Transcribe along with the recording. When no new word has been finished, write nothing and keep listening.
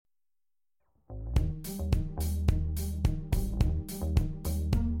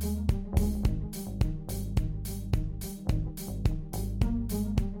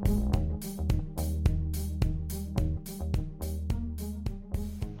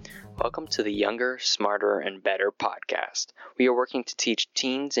Welcome to the Younger, Smarter, and Better podcast. We are working to teach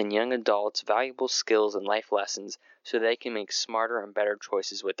teens and young adults valuable skills and life lessons so they can make smarter and better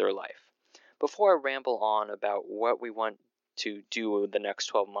choices with their life. Before I ramble on about what we want to do the next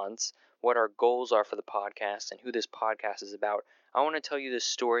 12 months, what our goals are for the podcast, and who this podcast is about, I want to tell you the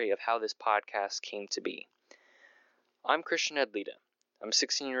story of how this podcast came to be. I'm Christian Edlita. I'm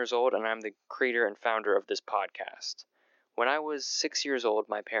 16 years old, and I'm the creator and founder of this podcast. When I was 6 years old,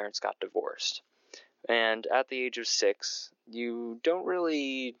 my parents got divorced. And at the age of 6, you don't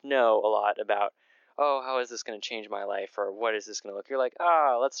really know a lot about, how is this going to change my life, or what is this going to look? You're like,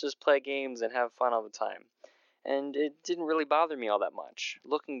 let's just play games and have fun all the time. And it didn't really bother me all that much.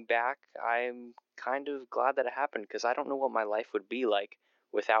 Looking back, I'm kind of glad that it happened, because I don't know what my life would be like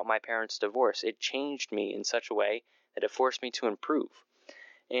without my parents' divorce. It changed me in such a way that it forced me to improve.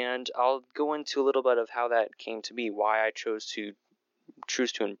 And I'll go into a little bit of how that came to be, why I choose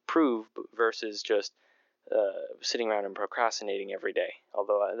to improve versus just sitting around and procrastinating every day.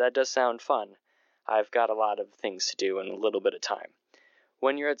 Although that does sound fun, I've got a lot of things to do in a little bit of time.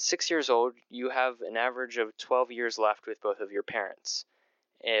 When you're at 6 years old, you have an average of 12 years left with both of your parents,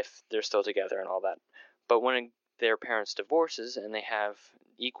 if they're still together and all that. But when their parents divorces and they have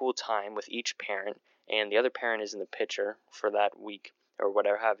equal time with each parent, and the other parent is in the picture for that week, or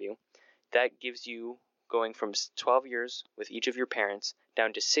whatever have you, that gives you going from 12 years with each of your parents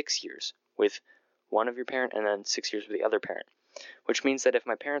down to 6 years with one of your parent and then 6 years with the other parent. Which means that if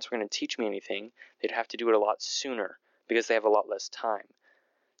my parents were going to teach me anything, they'd have to do it a lot sooner because they have a lot less time.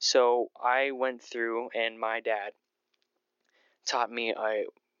 So I went through, and my dad taught me a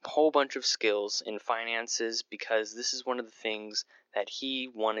whole bunch of skills in finances, because this is one of the things that he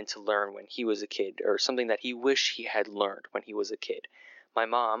wanted to learn when he was a kid, or something that he wished he had learned when he was a kid. My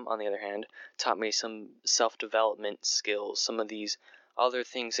mom, on the other hand, taught me some self-development skills, some of these other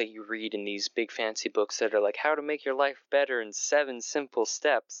things that you read in these big fancy books that are like how to make your life better in 7 simple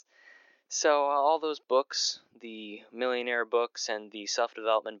steps. So all those books, the millionaire books and the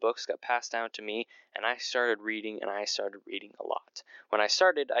self-development books, got passed down to me, and I started reading a lot. When I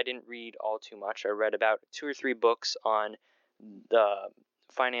started, I didn't read all too much. I read about 2 or 3 books on the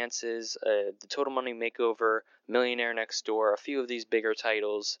finances, the Total Money Makeover, Millionaire Next Door, a few of these bigger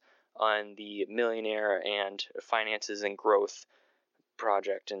titles on the millionaire and finances and growth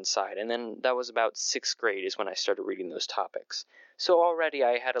project inside. And then that was about 6th grade is when I started reading those topics. So already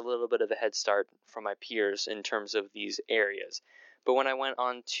I had a little bit of a head start from my peers in terms of these areas. But when I went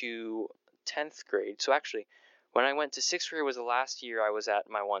on to 10th grade, so actually when I went to 6th grade was the last year I was at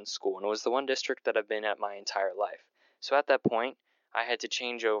my one school, and it was the one district that I've been at my entire life. So at that point, I had to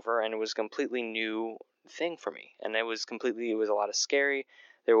change over, and it was a completely new thing for me. And it was a lot of scary.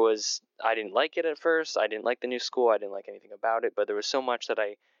 I didn't like it at first. I didn't like the new school. I didn't like anything about it, but there was so much that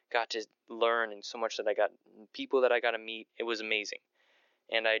I got to learn, and so much that I got, people that I got to meet. It was amazing.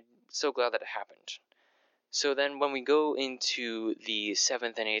 And I'm so glad that it happened. So then when we go into the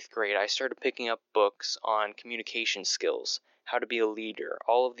 7th and 8th grade, I started picking up books on communication skills, how to be a leader,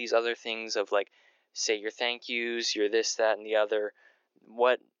 all of these other things of like, say your thank yous, your this, that, and the other,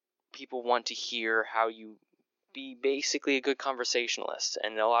 what people want to hear, how you be basically a good conversationalist.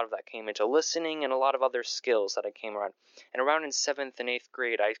 And a lot of that came into listening and a lot of other skills that I came around. And around in 7th and 8th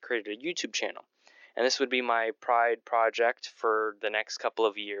grade, I created a YouTube channel. And this would be my pride project for the next couple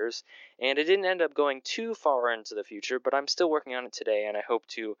of years. And it didn't end up going too far into the future, but I'm still working on it today, and I hope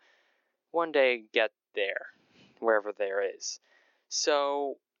to one day get there, wherever there is.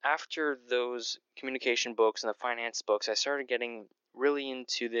 So after those communication books and the finance books, I started getting really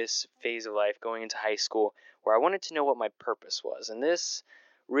into this phase of life, going into high school, where I wanted to know what my purpose was. And this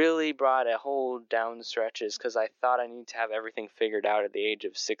really brought a whole down stretches, because I thought I needed to have everything figured out at the age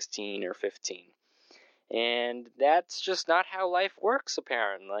of 16 or 15. And that's just not how life works,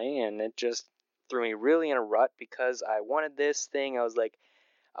 apparently. And it just threw me really in a rut, because I wanted this thing. I was like,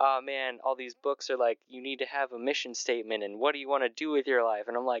 oh man, all these books are like, you need to have a mission statement, and what do you want to do with your life?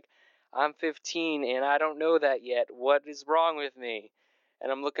 And I'm like, I'm 15 and I don't know that yet. What is wrong with me? And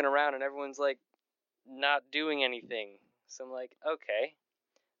I'm looking around and everyone's like not doing anything. So I'm like, okay,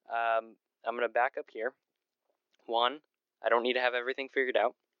 I'm going to back up here. 1, I don't need to have everything figured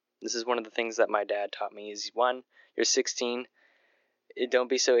out. This is one of the things that my dad taught me is 1, you're 16. Don't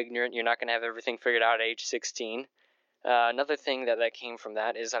be so ignorant. You're not going to have everything figured out at age 16. Another thing that came from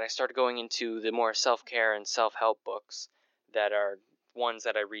that is that I started going into the more self-care and self-help books that are ones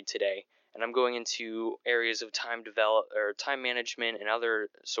that I read today. And I'm going into areas of time management and other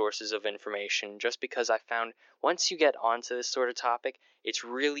sources of information, just because I found once you get onto this sort of topic, it's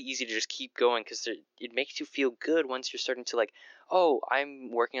really easy to just keep going, because it makes you feel good once you're starting to oh,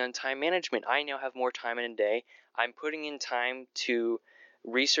 I'm working on time management. I now have more time in a day. I'm putting in time to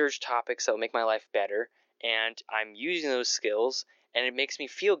research topics that will make my life better, and I'm using those skills, and it makes me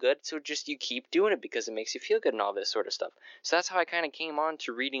feel good. So just you keep doing it because it makes you feel good and all this sort of stuff. So that's how I kind of came on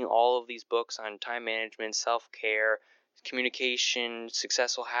to reading all of these books on time management, self-care, communication,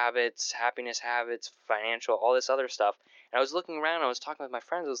 successful habits, happiness habits, financial, all this other stuff. And I was looking around, I was talking with my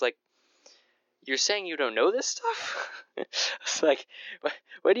friends, I was like, you're saying you don't know this stuff? I was like,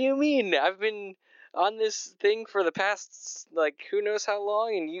 what do you mean? I've been on this thing for the past, who knows how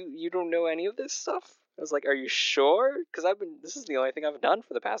long, and you don't know any of this stuff? I was like, are you sure? Because this is the only thing I've done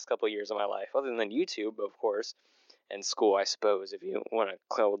for the past couple of years of my life, other than YouTube, of course, and school, I suppose, if you want to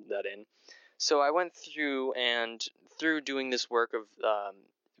code that in. So I went through, and through doing this work of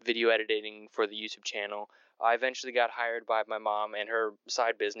video editing for the YouTube channel, I eventually got hired by my mom and her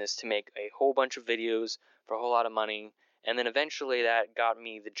side business to make a whole bunch of videos for a whole lot of money. And then eventually that got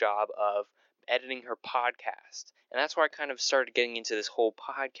me the job of editing her podcast. And that's where I kind of started getting into this whole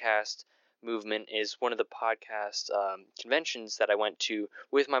podcast movement. Is one of the podcast conventions that I went to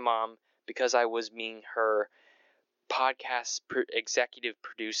with my mom, because I was being her podcast executive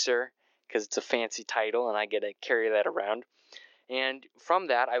producer, because it's a fancy title and I get to carry that around. And from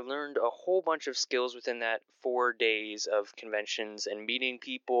that, I learned a whole bunch of skills within that 4 days of conventions and meeting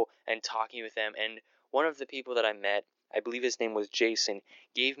people and talking with them. And one of the people that I met, I believe his name was Jason,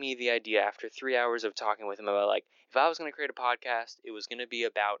 gave me the idea after 3 hours of talking with him about, if I was going to create a podcast, it was going to be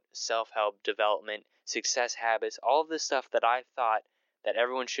about self-help, development, success habits, all of this stuff that I thought that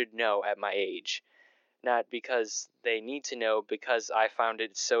everyone should know at my age. Not because they need to know, because I found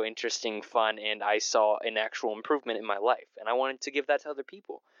it so interesting, fun, and I saw an actual improvement in my life. And I wanted to give that to other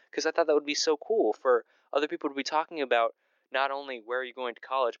people, because I thought that would be so cool for other people to be talking about not only where are you going to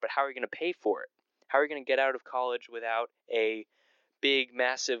college, but how are you going to pay for it? How are you going to get out of college without a big,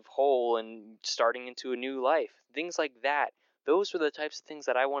 massive hole and starting into a new life? Things like that. Those were the types of things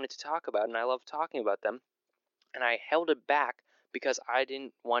that I wanted to talk about, and I love talking about them. And I held it back because I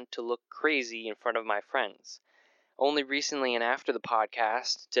didn't want to look crazy in front of my friends. Only recently and after the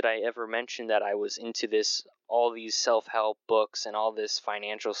podcast did I ever mention that I was into all these self-help books and all this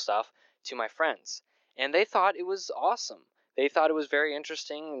financial stuff to my friends. And they thought it was awesome. They thought it was very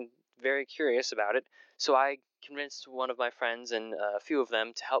interesting and very curious about it. So I convinced one of my friends and a few of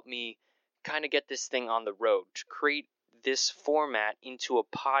them to help me kind of get this thing on the road, to create this format into a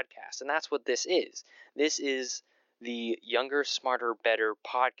podcast. And that's what this is. This is the Younger, Smarter, Better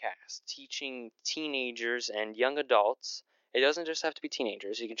podcast, teaching teenagers and young adults. It doesn't just have to be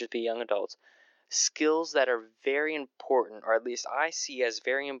teenagers, you can just be young adults. Skills that are very important, or at least I see as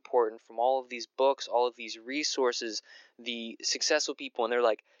very important, from all of these books, all of these resources, the successful people, and they're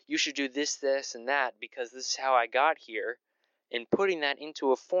like, you should do this, this, and that, because this is how I got here. And putting that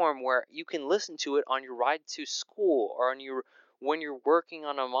into a form where you can listen to it on your ride to school, or when you're working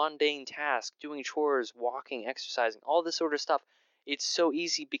on a mundane task, doing chores, walking, exercising, all this sort of stuff. It's so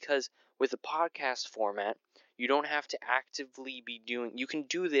easy because with the podcast format, you don't have to actively be you can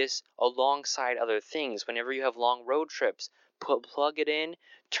do this alongside other things. Whenever you have long road trips, plug it in,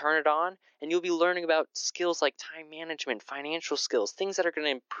 turn it on, and you'll be learning about skills like time management, financial skills, things that are going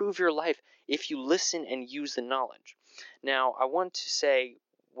to improve your life if you listen and use the knowledge. Now, I want to say,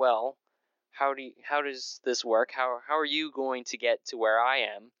 well, how does this work? How are you going to get to where I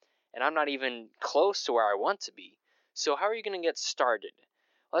am? And I'm not even close to where I want to be. So how are you going to get started?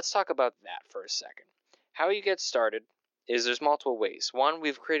 Let's talk about that for a second. How you get started is there's multiple ways. One,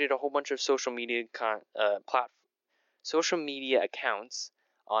 we've created a whole bunch of social media accounts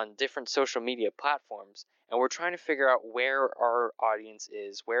on different social media platforms, and we're trying to figure out where our audience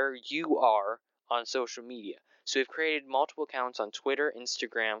is, where you are on social media. So we've created multiple accounts on Twitter,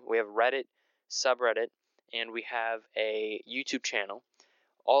 Instagram, we have Reddit, subreddit, and we have a YouTube channel.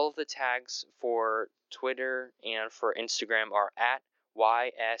 All of the tags for Twitter and for Instagram are at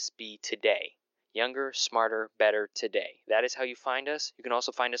YSB Today. Younger, Smarter, Better Today. That is how you find us. You can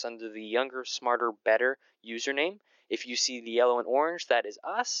also find us under the Younger, Smarter, Better username. If you see the yellow and orange, that is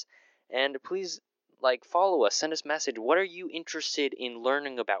us. And please, follow us. Send us a message. What are you interested in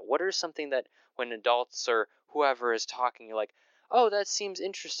learning about? What are something that when adults or whoever is talking, you're like, oh, that seems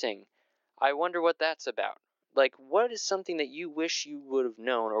interesting. I wonder what that's about. What is something that you wish you would have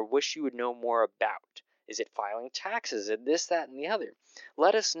known or wish you would know more about? Is it filing taxes? Is it this, that, and the other?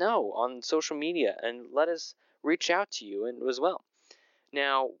 Let us know on social media and let us reach out to you as well.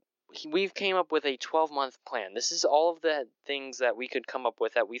 Now, we've came up with a 12-month plan. This is all of the things that we could come up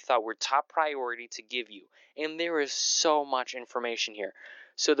with that we thought were top priority to give you. And there is so much information here.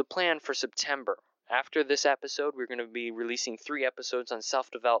 So the plan for September. After this episode, we're going to be releasing 3 episodes on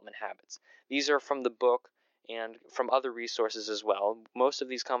self-development habits. These are from the book and from other resources as well. Most of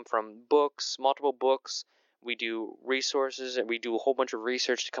these come from books, multiple books. We do resources and we do a whole bunch of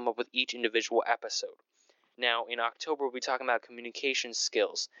research to come up with each individual episode. Now, in October, we'll be talking about communication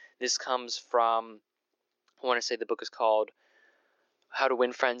skills. This comes from, I want to say the book is called How to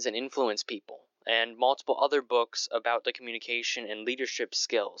Win Friends and Influence People, and multiple other books about the communication and leadership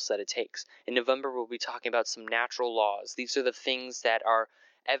skills that it takes. In November, we'll be talking about some natural laws. These are the things that are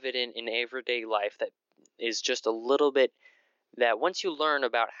evident in everyday life that is just a little bit that once you learn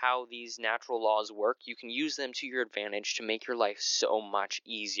about how these natural laws work, you can use them to your advantage to make your life so much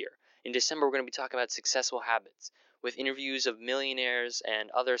easier. In December, we're going to be talking about successful habits. With interviews of millionaires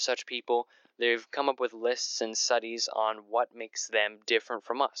and other such people, they've come up with lists and studies on what makes them different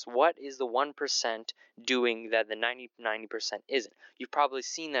from us. What is the 1% doing that the 90% isn't? You've probably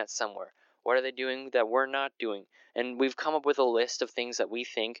seen that somewhere. What are they doing that we're not doing? And we've come up with a list of things that we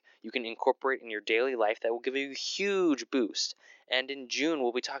think you can incorporate in your daily life that will give you a huge boost. And in June,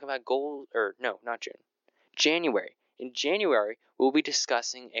 we'll be talking about January. In January, we'll be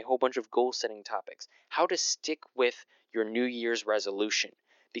discussing a whole bunch of goal-setting topics. How to stick with your New Year's resolution.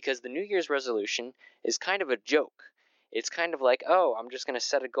 Because the New Year's resolution is kind of a joke. It's kind of like, oh, I'm just going to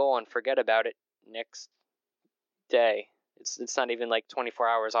set a goal and forget about it next day. It's not even like 24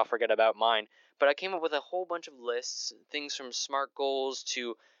 hours, I'll forget about mine. But I came up with a whole bunch of lists, things from SMART goals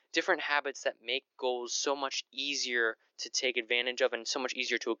to different habits that make goals so much easier to take advantage of and so much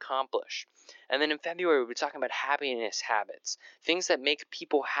easier to accomplish. And then in February, we'll be talking about happiness habits, things that make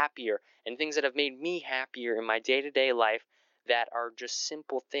people happier and things that have made me happier in my day-to-day life that are just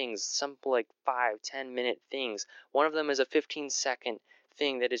simple things, simple like 5-10 minute things. One of them is a 15-second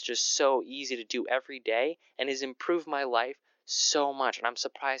thing that is just so easy to do every day and has improved my life so much, and I'm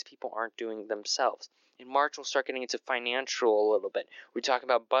surprised people aren't doing themselves. In March, we'll start getting into financial a little bit. We're talking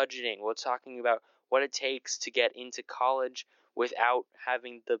about budgeting. We're talking about what it takes to get into college without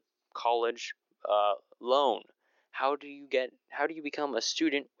having the college loan. How do you become a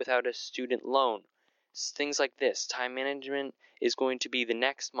student without a student loan? Things like this. Time management is going to be the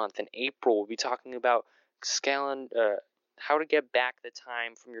next month. In April, we'll be talking about how to get back the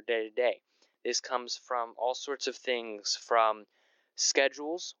time from your day-to-day. This comes from all sorts of things, from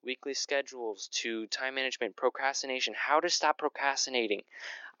schedules, weekly schedules, to time management, procrastination, how to stop procrastinating.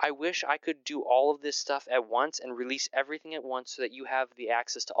 I wish I could do all of this stuff at once and release everything at once so that you have the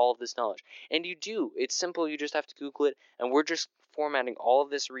access to all of this knowledge. And you do. It's simple. You just have to Google it, and we're just formatting all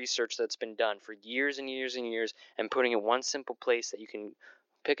of this research that's been done for years and years and years and putting it in one simple place that you can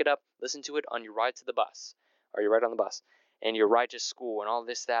pick it up, listen to it on your ride to the bus, or your ride on the bus, and your ride to school, and all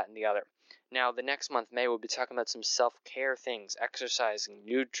this, that, and the other. Now, the next month, May, we'll be talking about some self-care things, exercising,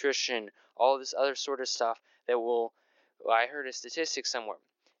 nutrition, all this other sort of stuff that I heard a statistic somewhere.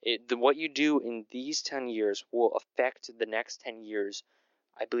 What you do in these 10 years will affect the next 10 years.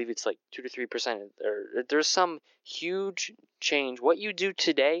 I believe it's like 2 to 3%. There's some huge change. What you do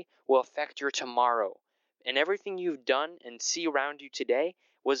today will affect your tomorrow. And everything you've done and see around you today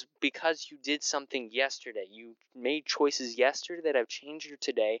was because you did something yesterday. You made choices yesterday that have changed your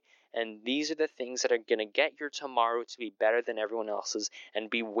today, and these are the things that are going to get your tomorrow to be better than everyone else's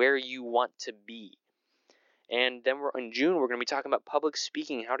and be where you want to be. And then in June, we're going to be talking about public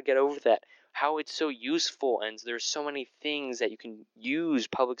speaking, how to get over that, how it's so useful, and there's so many things that you can use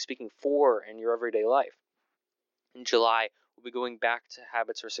public speaking for in your everyday life. In July, we'll be going back to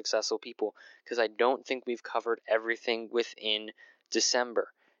habits for successful people because I don't think we've covered everything within December.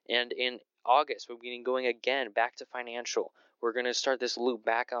 And in August, we'll be going again back to financial. We're going to start this loop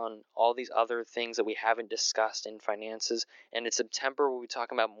back on all these other things that we haven't discussed in finances. And in September, we'll be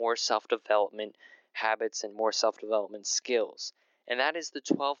talking about more self-development habits and more self-development skills. And that is the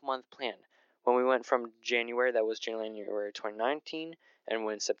 12-month plan. When we went from January, that was January 2019, and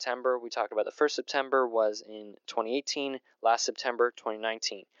when September, we talked about the first September was in 2018, last September,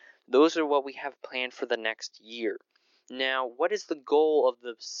 2019. Those are what we have planned for the next year. Now, what is the goal of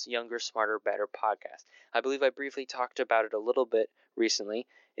the Younger, Smarter, Better podcast? I believe I briefly talked about it a little bit recently,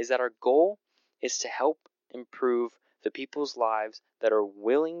 is that our goal is to help improve the people's lives that are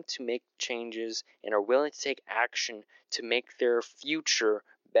willing to make changes and are willing to take action to make their future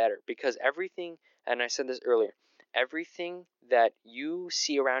better. Because everything, and I said this earlier, everything that you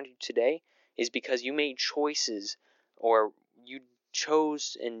see around you today is because you made choices or you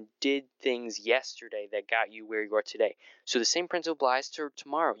chose and did things yesterday that got you where you are today. So the same principle applies to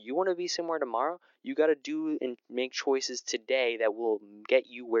tomorrow. You want to be somewhere tomorrow, you got to do and make choices today that will get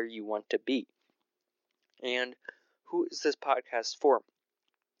you where you want to be. And who is this podcast for?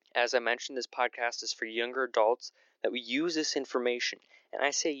 As I mentioned, this podcast is for younger adults that we use this information. And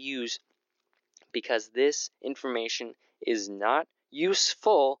I say use because this information is not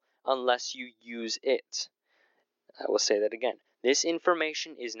useful unless you use it. I will say that again. This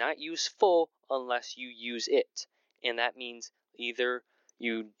information is not useful unless you use it. And that means either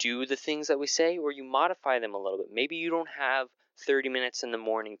you do the things that we say or you modify them a little bit. Maybe you don't have 30 minutes in the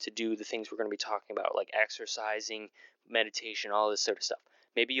morning to do the things we're going to be talking about, like exercising, meditation, all this sort of stuff.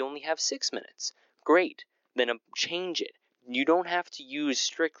 Maybe you only have 6 minutes. Great. Then change it. You don't have to use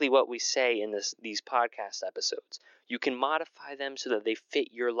strictly what we say in these podcast episodes. You can modify them so that they fit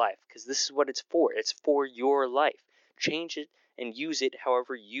your life, because this is what it's for. It's for your life. Change it and use it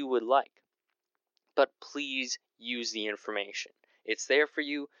however you would like. But please use the information. It's there for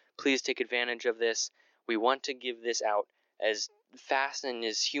you. Please take advantage of this. We want to give this out as fast and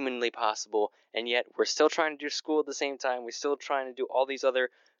as humanly possible, and yet we're still trying to do school at the same time. We're still trying to do all these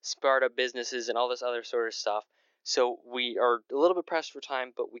other startup businesses and all this other sort of stuff. So we are a little bit pressed for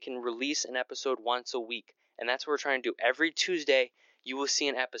time, but we can release an episode once a week. And that's what we're trying to do. Every Tuesday, you will see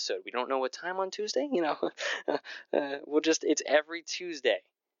an episode. We don't know what time on Tuesday, it's every Tuesday.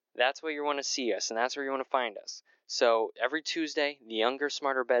 That's where you want to see us, and that's where you want to find us. So every Tuesday, the Younger,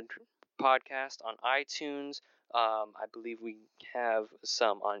 Smarter, Better podcast on iTunes. I believe we have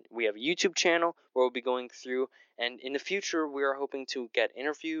we have a YouTube channel where we'll be going through, and in the future, we are hoping to get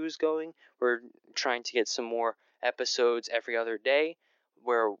interviews going. We're trying to get some more episodes every other day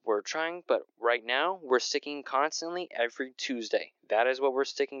where we're trying, but right now we're sticking constantly every Tuesday. That is what we're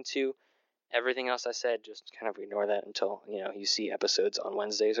sticking to. Everything else I said, just kind of ignore that until, you see episodes on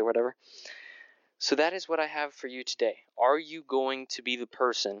Wednesdays or whatever. So that is what I have for you today. Are you going to be the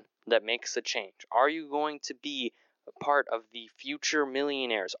person that makes the change? Are you going to be a part of the future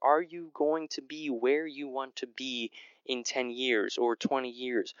millionaires? Are you going to be where you want to be in 10 years or 20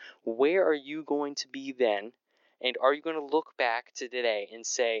 years? Where are you going to be then? And are you going to look back to today and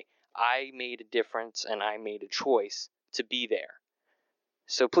say, I made a difference and I made a choice to be there?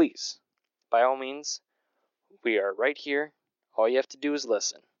 So please, by all means, we are right here. All you have to do is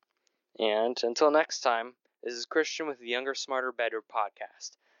listen. And until next time, this is Christian with the Younger, Smarter, Better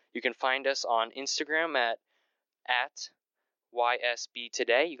podcast. You can find us on Instagram at YSB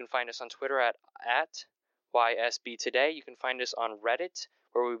Today. You can find us on Twitter at YSB Today. You can find us on Reddit,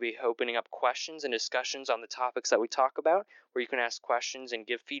 where we'll be opening up questions and discussions on the topics that we talk about, where you can ask questions and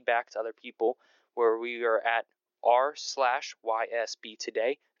give feedback to other people, where we are at r/YSB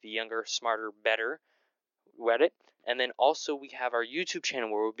Today, the Younger, Smarter, Better Reddit. And then also we have our YouTube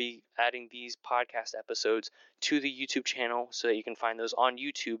channel where we'll be adding these podcast episodes to the YouTube channel so that you can find those on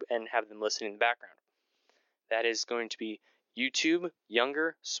YouTube and have them listening in the background. That is going to be YouTube,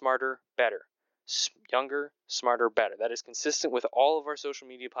 Younger, Smarter, Better. Younger, Smarter, Better. That is consistent with all of our social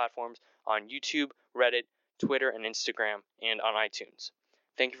media platforms on YouTube, Reddit, Twitter, and Instagram, and on iTunes.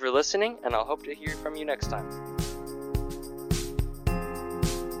 Thank you for listening, and I'll hope to hear from you next time.